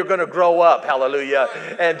where you're going to grow up, hallelujah,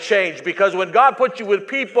 and change. Because when God puts you with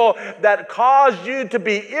people that cause you to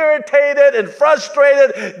be irritated and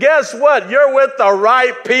frustrated, guess what? You're with the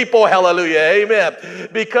right people, hallelujah, amen.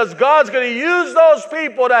 Because God's going to use those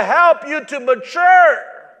people to help you to mature,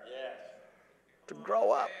 to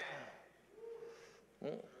grow up.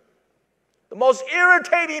 The most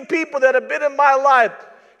irritating people that have been in my life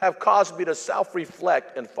have caused me to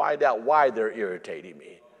self-reflect and find out why they're irritating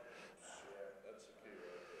me.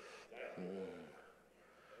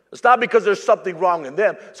 It's not because there's something wrong in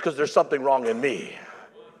them. It's because there's something wrong in me.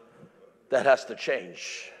 That has to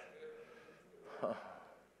change.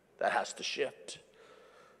 That has to shift.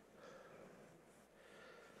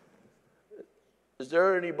 Is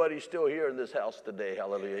there anybody still here in this house today?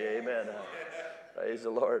 Hallelujah. Amen. Praise the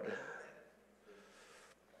Lord.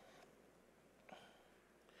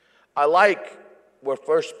 I like what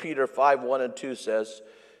 1 Peter 5:1-2 says.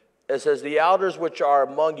 It says, the elders which are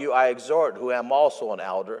among you I exhort, who am also an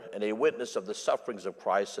elder, and a witness of the sufferings of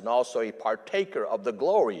Christ, and also a partaker of the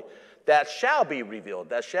glory that shall be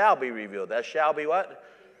revealed. That shall be revealed. That shall be what?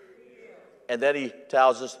 And then he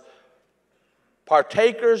tells us,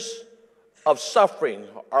 partakers of suffering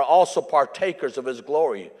are also partakers of his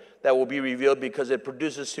glory that will be revealed, because it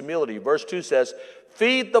produces humility. Verse 2 says,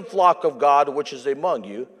 feed the flock of God which is among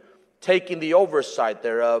you, taking the oversight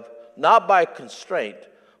thereof, not by constraint,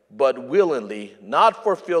 but willingly, not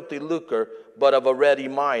for filthy lucre, but of a ready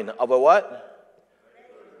mind. Of a what?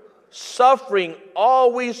 Suffering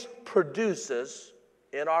always produces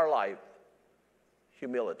in our life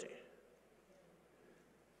humility.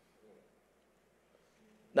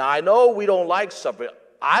 Now, I know we don't like suffering.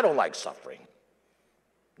 I don't like suffering.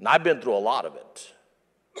 And I've been through a lot of it.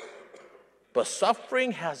 But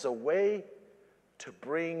suffering has a way to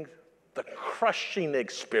bring the crushing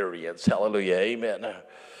experience. Hallelujah. Amen.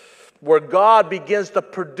 where God begins to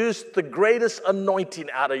produce the greatest anointing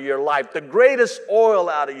out of your life, the greatest oil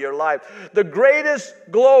out of your life, the greatest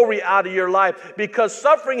glory out of your life, because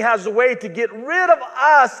suffering has a way to get rid of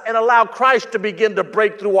us and allow Christ to begin to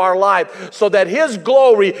break through our life so that His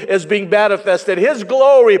glory is being manifested. His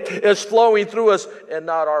glory is flowing through us and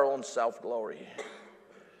not our own self-glory.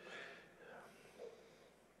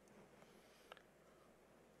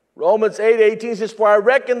 Romans 8:18 says, "For I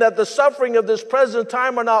reckon that the suffering of this present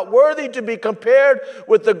time are not worthy to be compared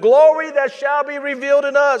with the glory that shall be revealed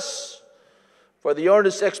in us. For the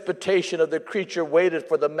earnest expectation of the creature waited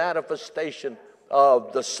for the manifestation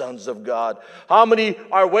of the sons of God." How many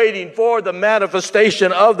are waiting for the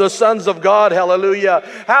manifestation of the sons of God? Hallelujah.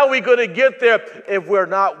 How are we going to get there if we're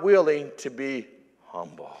not willing to be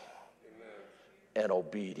humble and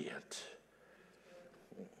obedient?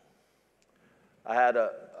 I had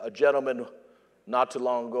a gentleman not too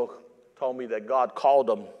long ago told me that God called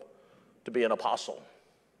him to be an apostle.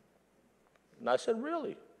 And I said,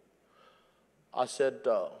 really? I said,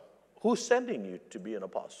 who's sending you to be an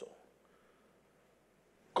apostle?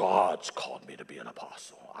 God's called me to be an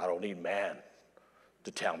apostle. I don't need man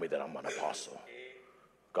to tell me that I'm an apostle.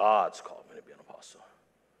 God's called me to be an apostle.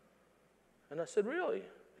 And I said, really?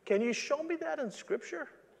 Can you show me that in Scripture?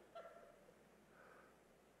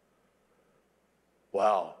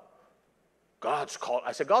 Well, God's called.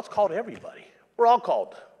 I said, God's called everybody. We're all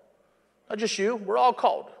called. Not just you. We're all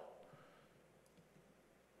called.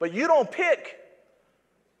 But you don't pick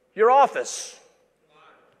your office.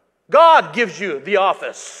 God gives you the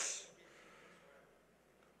office.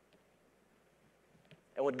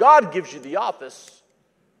 And when God gives you the office,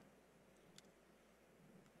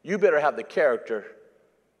 you better have the character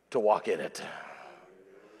to walk in it.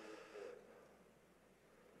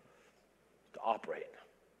 Operate.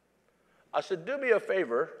 I said, do me a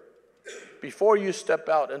favor before you step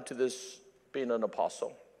out into this being an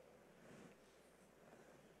apostle.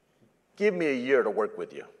 Give me a year to work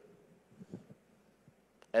with you.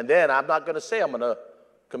 And then I'm not going to say I'm going to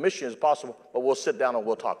commission you as possible, but we'll sit down and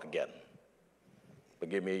we'll talk again. But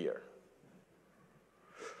give me a year.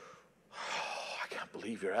 Oh, I can't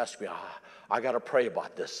believe you're asking me. I got to pray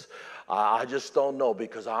about this. I just don't know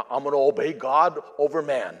because I'm going to obey God over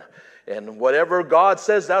man. And whatever God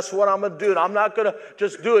says, that's what I'm going to do. And I'm not going to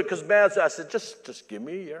just do it because man said. I said, just give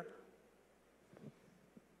me a year.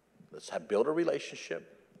 Let's build a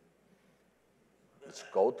relationship. Let's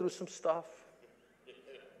go through some stuff.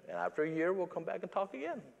 And after a year, we'll come back and talk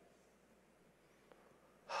again.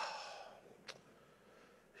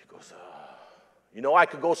 He goes, I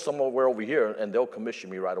could go somewhere over here and they'll commission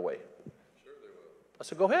me right away. Sure they will. I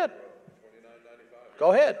said, go ahead.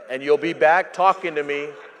 Go ahead. And you'll be back talking to me.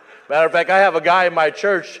 Matter of fact, I have a guy in my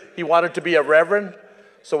church, he wanted to be a reverend.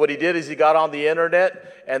 So what he did is he got on the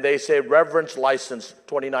internet and they say reverend's license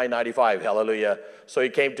 $29.95. Hallelujah. So he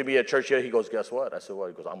came to me at church here. He goes, guess what? I said, what?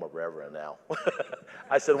 He goes, I'm a reverend now.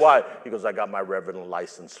 I said, why? He goes, I got my reverend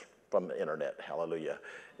license from the internet. Hallelujah.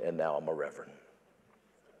 And now I'm a reverend.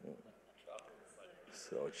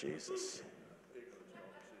 So Jesus.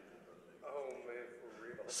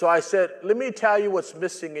 So I said, let me tell you what's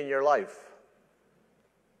missing in your life.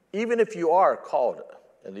 Even if you are called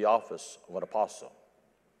in the office of an apostle,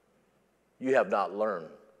 you have not learned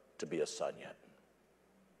to be a son yet.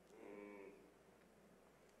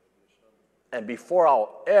 And before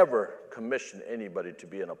I'll ever commission anybody to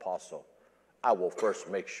be an apostle, I will first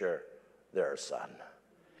make sure they're a son.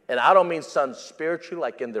 And I don't mean sons spiritually,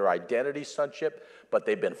 like in their identity sonship, but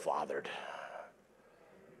they've been fathered,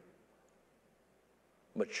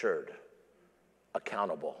 matured,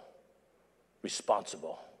 accountable,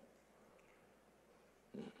 responsible.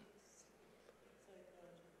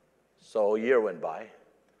 So a year went by.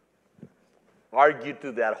 Argued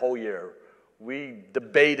through that whole year. We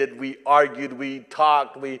debated, we argued, we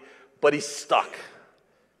talked, but he stuck.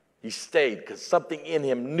 He stayed because something in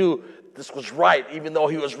him knew this was right, even though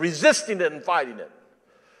he was resisting it and fighting it.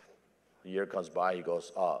 A year comes by, he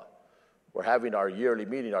goes, we're having our yearly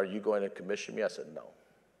meeting. Are you going to commission me? I said, no.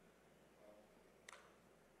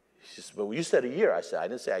 He says, well, you said a year. I said, I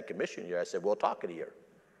didn't say I'd commission you. I said, we'll talk in a year.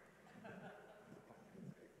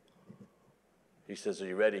 He says, are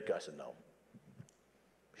you ready? I said, no.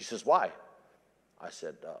 He says, why? I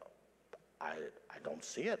said, I don't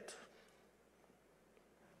see it.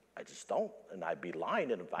 I just don't. And I'd be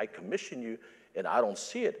lying. And if I commission you and I don't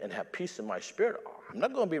see it and have peace in my spirit, I'm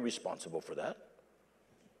not going to be responsible for that.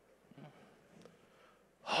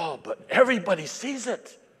 Oh, but everybody sees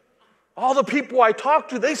it. All the people I talk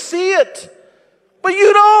to, they see it. But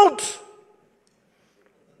you don't.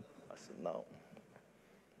 I said, no,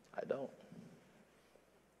 I don't.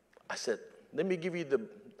 I said, let me give you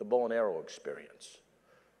the bow and arrow experience.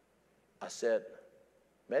 I said,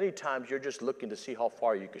 many times you're just looking to see how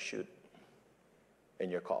far you can shoot in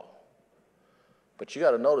your call. But you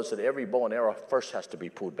got to notice that every bow and arrow first has to be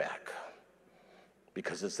pulled back,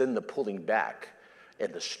 because it's in the pulling back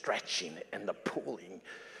and the stretching and the pulling.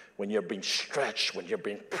 When you're being stretched, when you're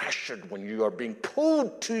being pressured, when you are being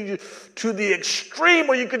pulled to the extreme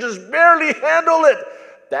where you can just barely handle it,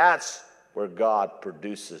 that's where God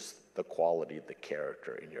produces the quality, the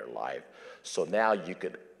character in your life. So now you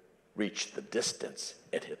can reach the distance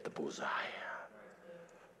and hit the bullseye.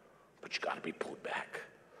 But you got to be pulled back.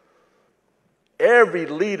 Every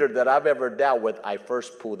leader that I've ever dealt with, I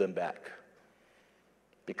first pull them back.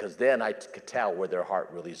 Because then I could tell where their heart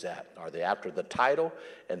really is at. Are they after the title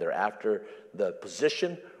and they're after the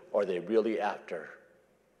position, or are they really after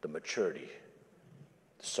the maturity,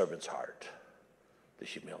 the servant's heart, the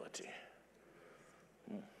humility?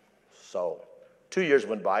 So 2 years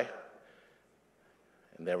went by,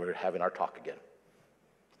 and then we're having our talk again.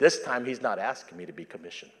 This time he's not asking me to be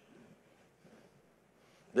commissioned.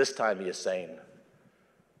 This time he is saying,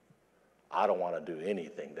 I don't want to do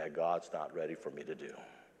anything that God's not ready for me to do.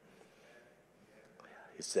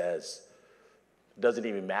 He says, it doesn't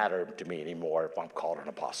even matter to me anymore if I'm called an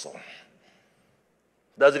apostle.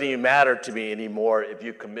 It doesn't even matter to me anymore if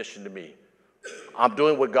you commission to me. I'm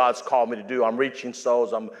doing what God's called me to do. I'm reaching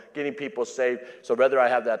souls. I'm getting people saved. So whether I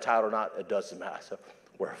have that title or not, it doesn't matter. So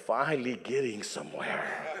we're finally getting somewhere.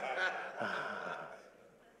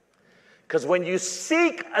 Because when you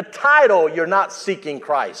seek a title, you're not seeking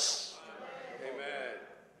Christ.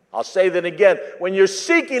 I'll say that again. When you're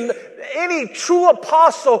seeking, any true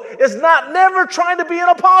apostle is not never trying to be an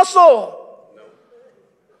apostle. No.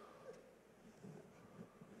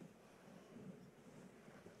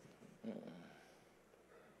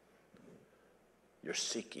 You're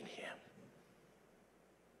seeking him.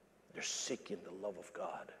 You're seeking the love of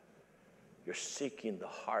God. You're seeking the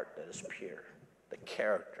heart that is pure, the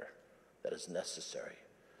character that is necessary,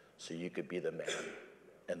 so you could be the man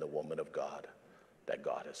and the woman of God that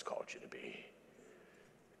God has called you to be.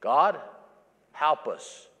 God, help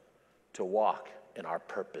us to walk in our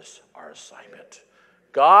purpose, our assignment.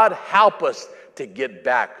 God, help us to get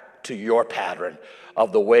back to your pattern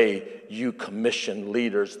of the way you commission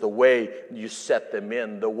leaders, the way you set them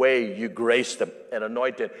in, the way you grace them and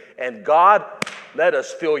anoint them. And God, let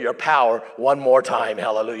us feel your power one more time.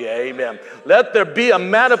 Hallelujah. Amen. Let there be a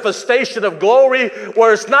manifestation of glory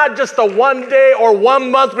where it's not just a 1 day or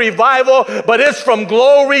 1 month revival, but it's from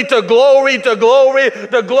glory to glory to glory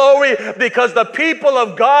to glory, because the people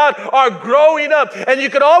of God are growing up. And you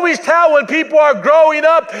can always tell when people are growing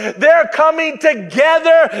up, they're coming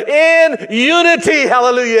together in unity.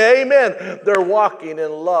 Hallelujah. Amen. They're walking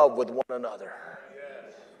in love with one another.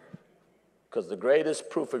 Because the greatest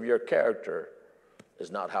proof of your character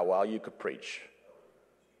is not how well you could preach,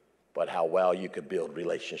 but how well you could build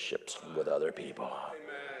relationships with other people. Amen.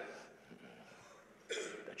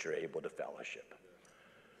 That you're able to fellowship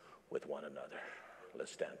with one another.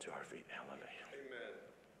 Let's stand to our feet. Hallelujah. Amen.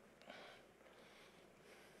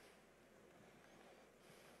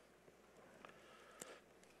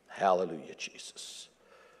 Hallelujah, Jesus.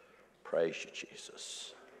 Praise you,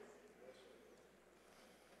 Jesus.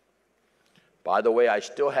 By the way, I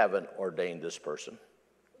still haven't ordained this person.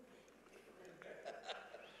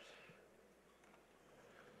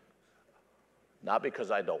 Not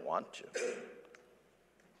because I don't want to,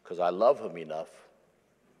 because I love him enough,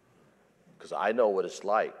 because I know what it's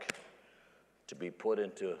like to be put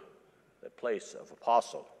into the place of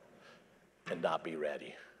apostle and not be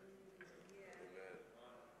ready.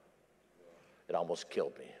 It almost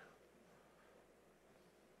killed me.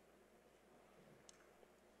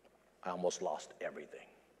 I almost lost everything.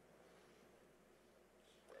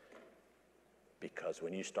 Because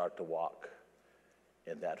when you start to walk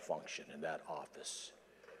in that function, in that office,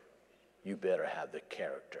 you better have the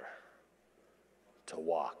character to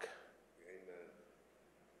walk. Amen.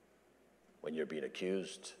 When you're being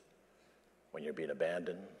accused, when you're being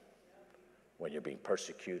abandoned, when you're being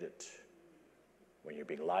persecuted, when you're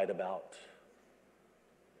being lied about,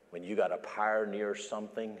 when you got to pioneer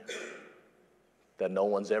something that no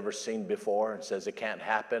one's ever seen before and says it can't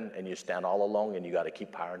happen, and you stand all alone and you got to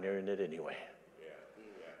keep pioneering it anyway.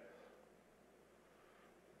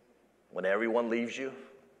 When everyone leaves you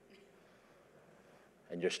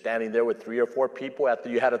and you're standing there with 3 or 4 people after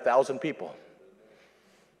you had 1,000 people,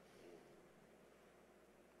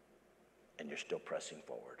 and you're still pressing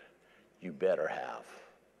forward, you better have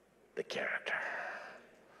the character.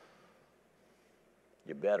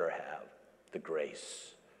 You better have the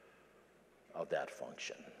grace of that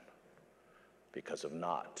function. Because if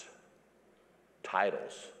not,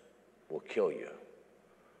 titles will kill you.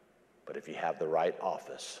 But if you have the right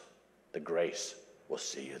office, the grace will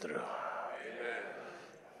see you through. Amen.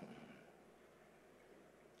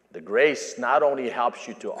 The grace not only helps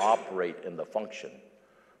you to operate in the function,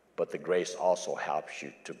 but the grace also helps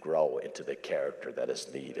you to grow into the character that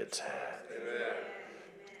is needed. Amen.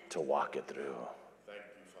 To walk it through. Thank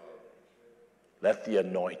you, Father. Let the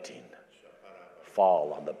anointing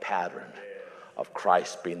fall on the pattern of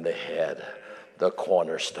Christ being the head, the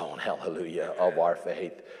cornerstone, hallelujah, of our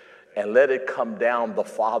faith. And let it come down the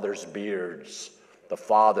fathers' beards, the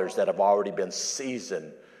fathers that have already been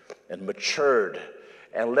seasoned and matured.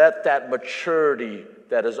 And let that maturity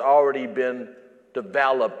that has already been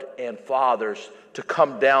developed in fathers to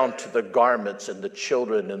come down to the garments and the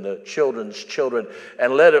children and the children's children,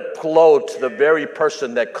 and let it flow to the very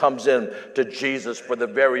person that comes in to Jesus for the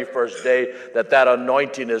very first day, that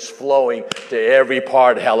anointing is flowing to every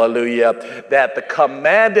part, hallelujah, that the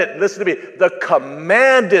commanded, listen to me, the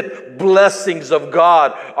commanded blessings of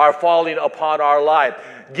God are falling upon our life.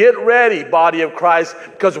 Get ready, body of Christ,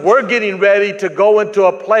 because we're getting ready to go into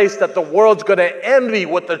a place that the world's going to envy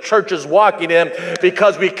what the church is walking in,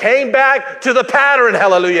 because we came back to the pattern,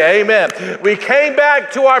 hallelujah, amen. We came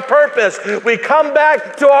back to our purpose. We come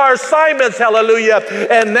back to our assignments, hallelujah.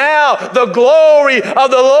 And now the glory of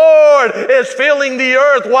the Lord is filling the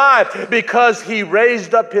earth. Why? Because he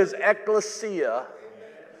raised up his ecclesia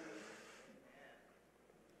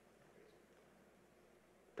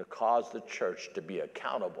to cause the church to be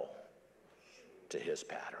accountable to his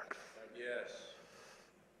pattern. Yes.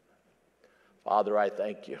 Father, I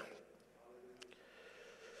thank you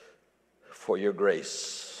for your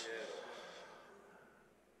grace,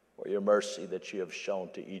 for your mercy that you have shown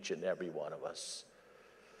to each and every one of us,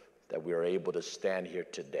 that we are able to stand here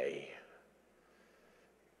today.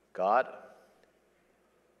 God,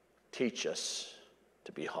 teach us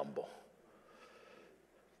to be humble.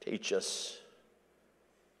 Teach us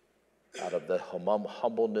out of the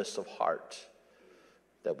humbleness of heart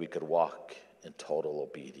that we could walk in total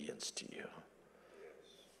obedience to you.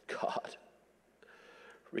 God,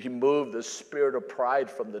 remove the spirit of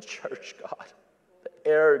pride from the church, God. The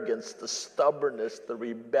arrogance, the stubbornness, the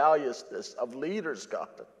rebelliousness of leaders, God,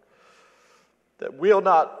 that will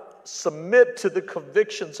not submit to the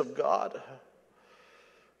convictions of God.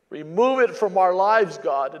 Remove it from our lives,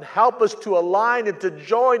 God, and help us to align and to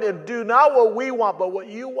join and do not what we want, but what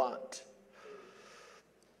you want.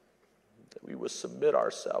 That we will submit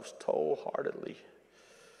ourselves wholeheartedly.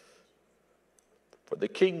 For the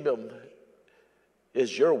kingdom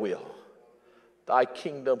is your will. Thy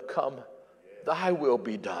kingdom come, thy will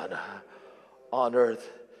be done on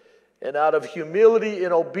earth. And out of humility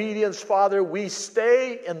and obedience, Father, we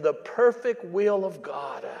stay in the perfect will of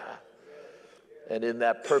God. And in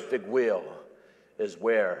that perfect will is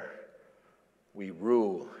where we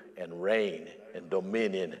rule and reign in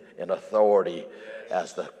dominion and authority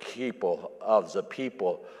as the people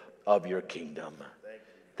of your kingdom.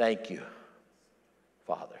 Thank you,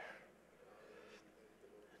 Father.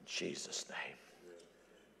 In Jesus'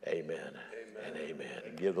 name, amen and amen.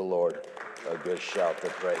 And give the Lord a good shout of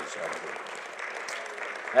praise.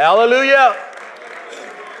 Hallelujah.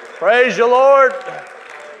 Praise you, Lord.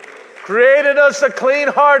 Created us a clean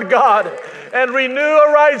heart, God, and renew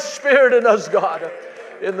a right spirit in us, God,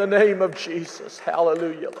 in the name of Jesus.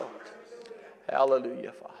 Hallelujah, Lord.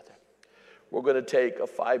 Hallelujah, Father. We're going to take a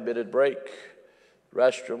 5-minute break.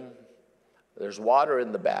 Restroom. There's water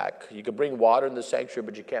in the back. You can bring water in the sanctuary,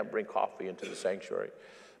 but you can't bring coffee into the sanctuary.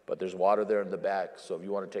 But there's water there in the back, so if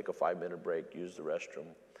you want to take a 5-minute break, use the restroom.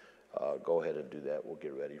 Go ahead and do that. We'll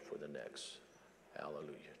get ready for the next.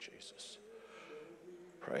 Hallelujah, Jesus.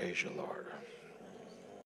 Praise you, Lord.